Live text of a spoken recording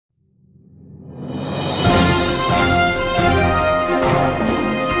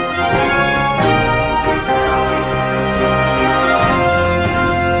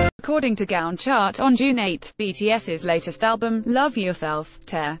According to Gaon Chart on June 8, BTS's latest album, Love Yourself,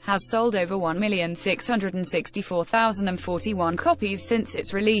 Tear, has sold over 1,664,041 copies since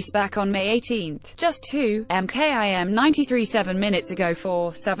its release back on May 18. Just 2 mkim 93 7 minutes ago.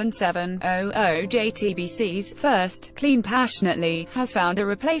 47700 JTBC's first, Clean Passionately, has found a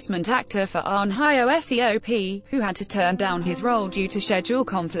replacement actor for Ahn-hyo Seop, who had to turn down his role due to schedule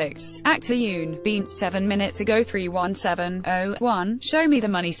conflicts. Actor Yoon Bint's 7 minutes ago 31701 Show Me the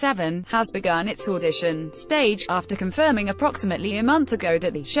Money 7 has begun its audition stage, after confirming approximately a month ago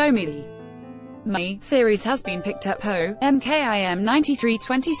that the Show Me the Money series has been picked up. mkim 93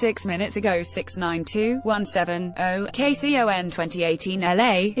 26 minutes ago. 692170 KCON 2018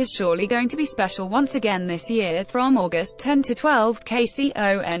 LA is surely going to be special once again this year. From August 10 to 12,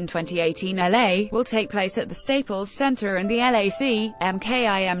 KCON 2018 LA will take place at the Staples Center in the LAC.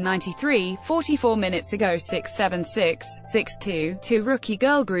 mkim 93 44 minutes ago. 67662 rookie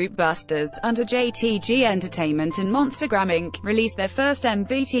girl group Busters, under JTG Entertainment and Monstergram Inc., released their first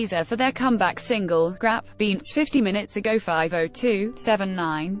MV teaser for their comeback single, Grap. Bint's 50 minutes ago.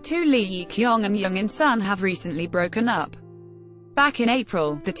 502792 Lee Kyung and Young In Sun have recently broken up. Back in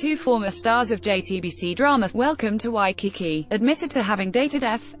April, the two former stars of JTBC drama Welcome to Waikiki admitted to having dated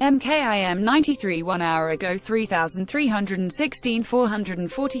mkim 93 1 hour ago. 3316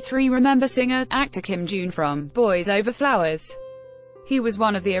 443 Remember singer, actor Kim Joon from Boys Over Flowers. He was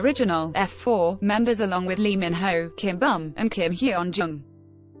one of the original F4 members along with Lee Min-ho, Kim Bum, and Kim Hyun-jung.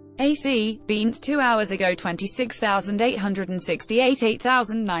 AC, Bint's 2 hours ago. 26,868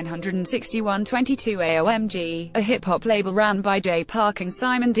 8,961 22 AOMG, a hip-hop label ran by Jay Park and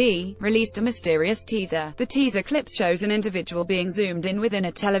Simon D, released a mysterious teaser. The teaser clip shows an individual being zoomed in within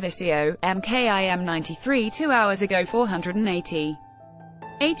a televisio. mkim 93 2 hours ago. 480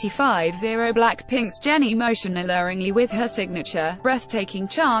 850 Blackpink's Jennie motion alluringly with her signature, breathtaking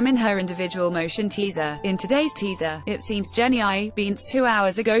charm in her individual motion teaser. In today's teaser, it seems Jennie Bint's 2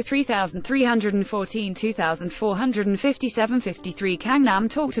 hours ago. 3,314 2,457 53 Gangnam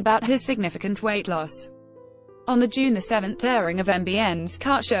talked about his significant weight loss. On the June 7 airing of MBN's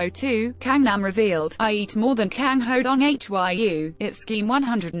Kart Show 2, Gangnam revealed, "I eat more than Kang Ho-dong HYU, it's scheme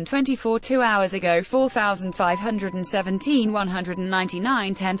 124 2 hours ago. 4,517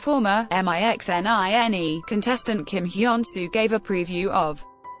 199 10 Former MIXNINE contestant Kim Hyun-soo gave a preview of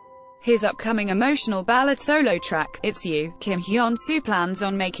his upcoming emotional ballad solo track, It's You. Kim Hyun-soo plans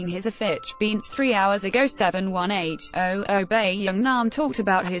on making his a Fitch. Bint's 3 hours ago. 7180 Bae Young-nam talked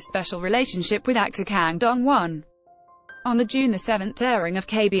about his special relationship with actor Kang Dong-won. On the June 7 airing of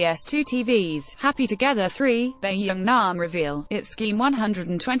KBS2 TV's Happy Together 3, Bae Young-nam reveal, it's scheme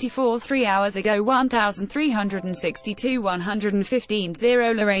 124 3 hours ago. 1,362 115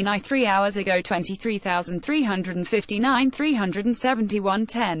 Lorraine 3 hours ago. 23,359 371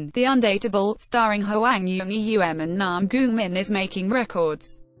 10 The Undateable, starring Hwang Young-eum and Nam Goong-min, is making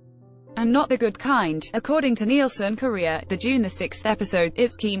records. And not the good kind. According to Nielsen Korea, the June 6 episode,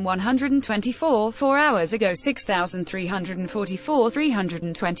 It's Scheme 124 4 hours ago. 6,344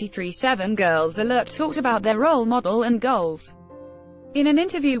 323 7 Girls Alert talked about their role model and goals. In an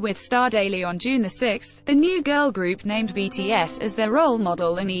interview with Star Daily on June 6, the new girl group named BTS as their role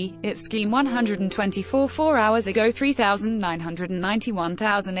model in It's Scheme 124 4 hours ago. 3,991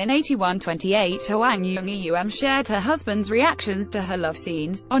 081 28 Hwang Young-eum shared her husband's reactions to her love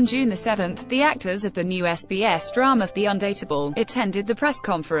scenes. On June 7, the actors of the new SBS drama The Undateable attended the press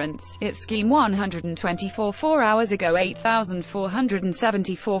conference. It's Scheme 124 4 hours ago.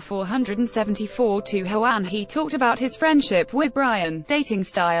 8,474 474 to Hwan. He talked about his friendship with Brian, dating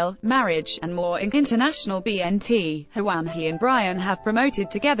style, marriage, and more. In international BNT, Hwan He and Brian have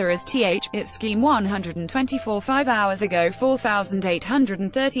promoted together as TH. It's Scheme 124 5 hours ago.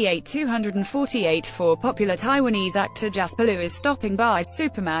 4,838 248 for popular Taiwanese actor Jasper Liu is stopping by.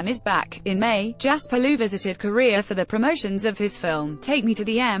 Superman is back. In May, Jasper Liu visited Korea for the promotions of his film, Take Me to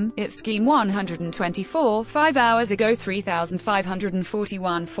the M. It's Scheme 124 5 hours ago.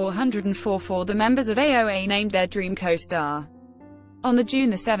 3,541 404 for the members of AOA named their dream co-star. On the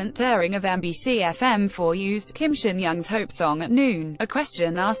June 7 airing of MBC FM4U's Kim Shin-young's Hope Song at Noon, a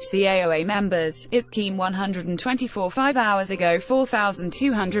question asked the AOA members, It's Scheme 124 5 hours ago.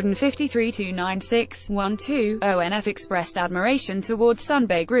 4,253 296 12 ONF expressed admiration towards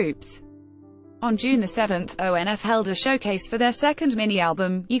Sunbae groups. On June 7, ONF held a showcase for their second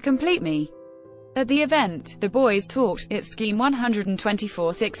mini-album, You Complete Me. At the event, the boys talked, It's Scheme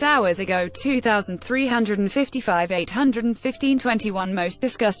 124 6 hours ago. 2,355 815 21 Most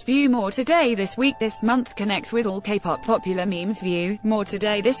discussed view. More today this week this month. Connect with all K-pop popular memes. View more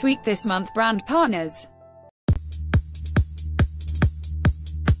today this week this month. Brand partners.